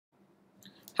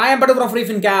Hi, I'm Patu from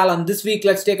freefincal, and this week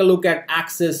let's take a look at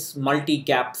Axis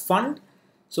Multicap Fund.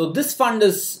 So this fund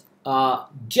is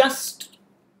just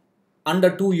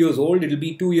under 2 years old. It will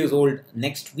be 2 years old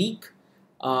next week.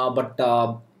 But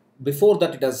before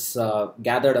that, it has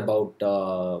gathered about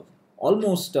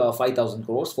almost 5,000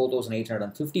 crores,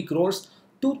 4,850 crores.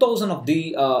 2,000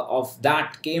 of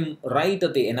that came right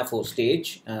at the NFO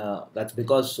stage. That's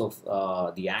because of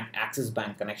the Axis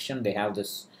Bank connection. They have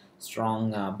this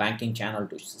strong banking channel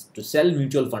to sell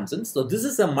mutual funds in. So this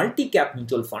is a multi-cap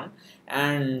mutual fund,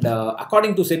 and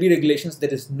according to SEBI regulations,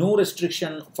 there is no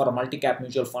restriction for a multi-cap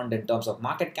mutual fund in terms of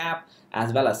market cap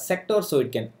as well as sector, so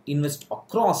it can invest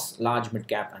across large,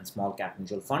 mid-cap and small-cap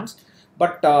mutual funds.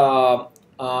 But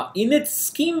in its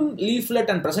scheme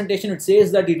leaflet and presentation, it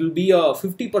says that it will be a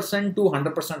 50% to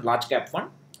 100% large cap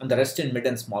fund and the rest in mid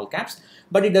and small caps,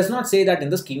 but it does not say that in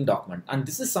the scheme document, and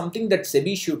this is something that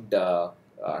SEBI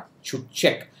should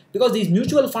check, because these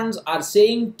mutual funds are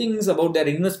saying things about their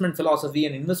investment philosophy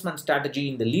and investment strategy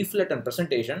in the leaflet and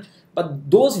presentation,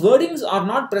 but those wordings are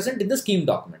not present in the scheme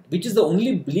document, which is the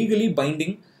only legally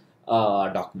binding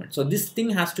document. So this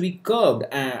thing has to be curbed,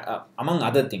 among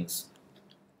other things.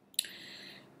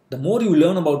 The more you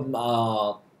learn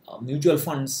about mutual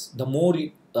funds, the more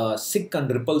sick and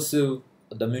repulsive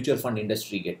the mutual fund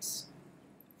industry gets.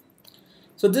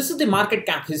 So this is the market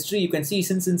cap history. You can see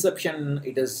since inception,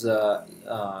 it has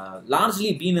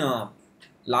largely been a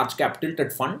large cap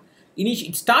tilted fund.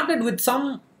 It started with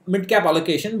some mid cap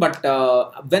allocation, but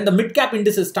when the mid cap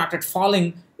indices started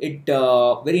falling, it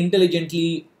very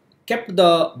intelligently kept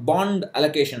the bond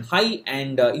allocation high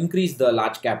and increased the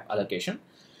large cap allocation.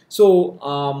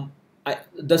 So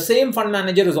the same fund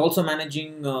manager is also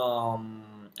managing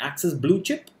Axis Blue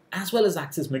Chip as well as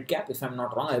Axis Midcap, if I'm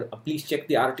not wrong. Please check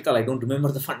the article. I don't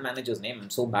remember the fund manager's name. I'm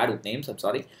so bad with names. I'm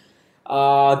sorry.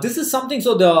 This is something.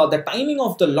 So the timing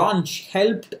of the launch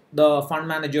helped the fund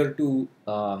manager to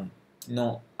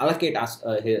allocate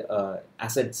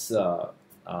assets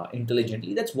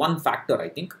intelligently. That's one factor, I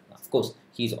think. Of course,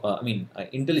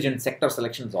 intelligent sector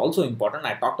selection is also important.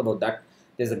 I talked about that.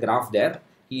 There's a graph there.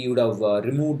 He would have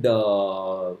removed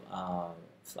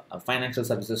financial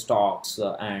services stocks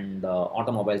and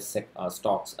automobile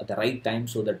stocks at the right time,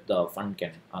 so that the fund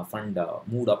can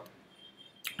move up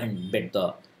and bet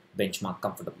the benchmark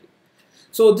comfortably.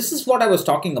 So this is what I was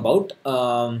talking about.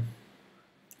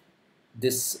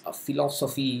 This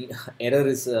philosophy error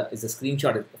is a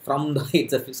screenshot from the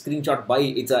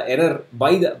it's an error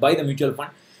by the mutual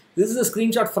fund. This is a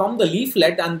screenshot from the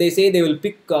leaflet, and they say they will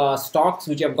pick stocks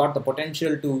which have got the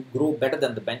potential to grow better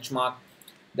than the benchmark.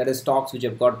 That is, stocks which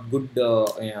have got good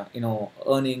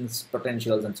earnings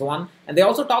potentials and so on. And they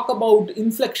also talk about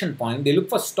inflection point. They look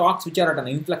for stocks which are at an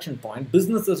inflection point,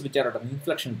 businesses which are at an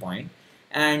inflection point,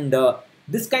 and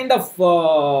this kind of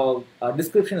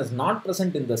description is not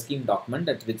present in the scheme document,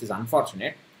 which is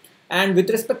unfortunate. And with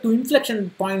respect to inflection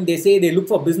point, they say they look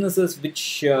for businesses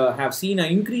which have seen an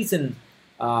increase in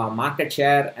market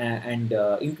share and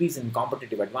increase in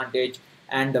competitive advantage,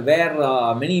 and where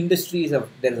many industries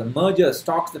there is a merger,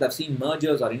 stocks that have seen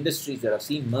mergers or industries that have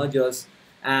seen mergers,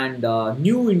 and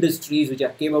new industries which are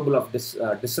capable of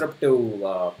disruptive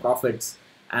profits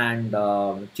and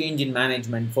change in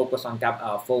management, focus on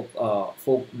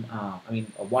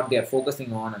what they are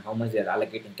focusing on and how much they are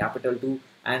allocating capital to,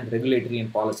 and regulatory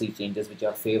and policy changes which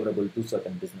are favorable to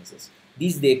certain businesses.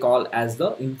 These they call as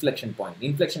the inflection point.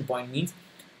 Inflection point means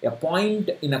a point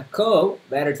in a curve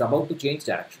where it's about to change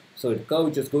direction. So the curve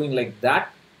which is going like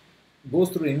that goes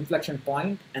through an inflection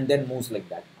point and then moves like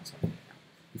that.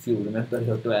 If you remember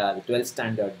your 12th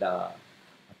standard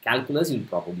calculus, you'll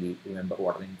probably remember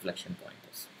what an inflection point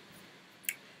is.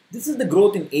 This is the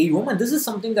growth in AUM, and this is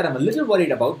something that I'm a little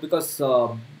worried about, because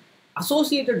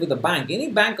associated with a bank, any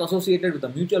bank associated with a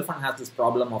mutual fund has this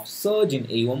problem of surge in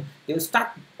AUM. They will start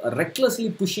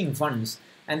recklessly pushing funds,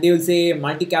 and they will say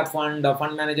multi-cap fund, a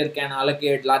fund manager can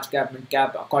allocate large cap, mid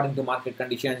cap according to market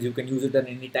conditions. You can use it at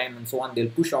any time and so on. They'll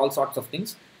push all sorts of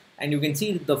things, and you can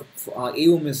see the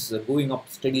AUM is going up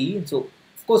steadily. And so,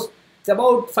 of course, it's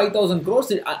about 5,000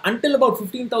 crores. Until about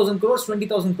 15,000 crores,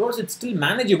 20,000 crores, it's still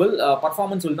manageable.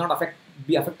 Performance will not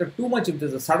be affected too much if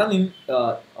there's a sudden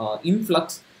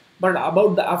influx. But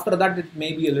after that, it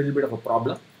may be a little bit of a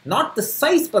problem. Not the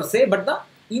size per se, but the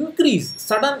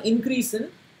sudden increase in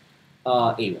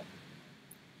AUM.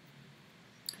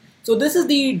 So this is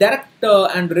the direct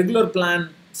and regular plan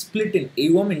split in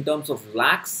AUM in terms of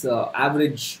lakhs.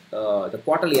 The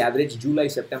quarterly average,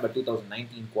 July-September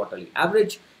 2019 quarterly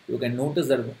average. You can notice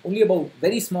that only about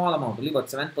very small amount, only about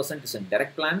 7% is in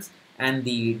direct plans, and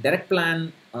the direct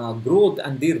plan growth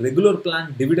and the regular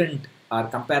plan dividend are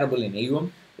comparable in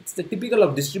AUM. it's the typical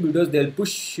of distributors. They'll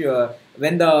push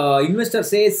when the investor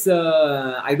says,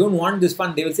 I don't want this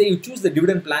fund, they will say, you choose the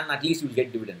dividend plan, at least you'll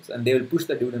get dividends, and they will push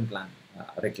the dividend plan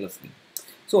recklessly.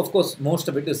 So of course, most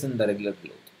of it is in the regular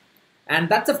growth. And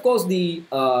that's of course the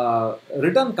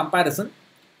return comparison.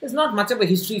 There's not much of a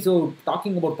history, so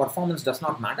talking about performance does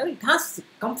not matter. It has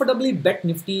comfortably bet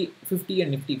Nifty 50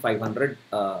 and Nifty 500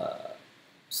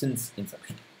 since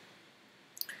inception.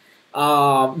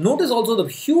 Notice also the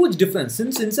huge difference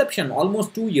since inception,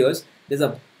 almost 2 years. There's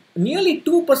a nearly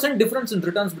 2% difference in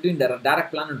returns between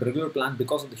direct plan and regular plan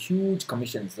because of the huge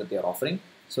commissions that they are offering.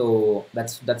 So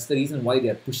that's the reason why they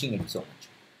are pushing it so much.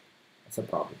 That's a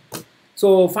problem.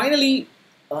 So finally,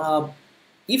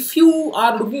 if you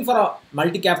are looking for a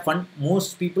multi-cap fund,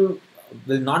 most people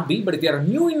will not be. But if you are a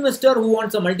new investor who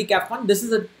wants a multi-cap fund,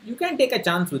 you can take a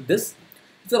chance with this.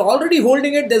 If you're already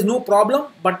holding it, there's no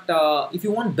problem. But if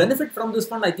you want benefit from this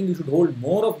fund, I think you should hold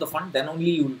more of the fund. Then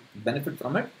only you will benefit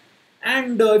from it.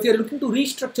 And if you're looking to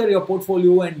restructure your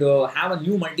portfolio and have a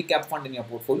new multi-cap fund in your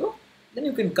portfolio, then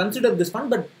you can consider this fund.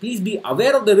 But please be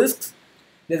aware of the risks.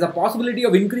 There's a possibility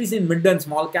of increase in mid and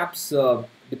small caps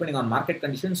depending on market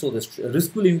conditions. So the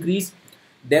risk will increase.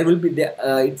 There will be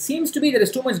it seems to be there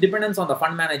is too much dependence on the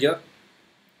fund manager.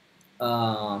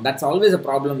 That's always a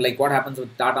problem, like what happens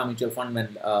with Tata Mutual Fund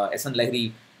when S.N.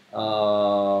 Lahiri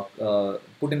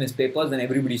put in his papers, then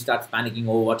everybody starts panicking,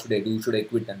 oh, what should I do, should I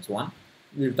quit, and so on.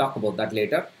 We'll talk about that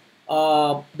later.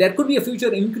 There could be a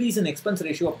future increase in expense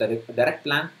ratio of the direct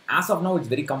plan. As of now, it's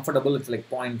very comfortable. It's like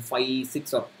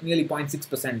 0.56 or nearly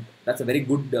 0.6%. That's a very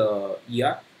good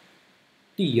TER.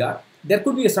 There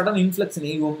could be a sudden influx in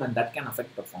AUM and that can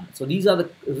affect performance. So these are the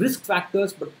risk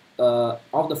factors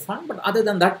of the fund. But other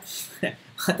than that,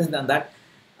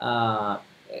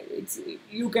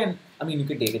 you can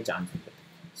take a chance with it.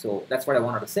 So that's what I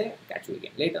wanted to say. Catch you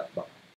again later. Bye.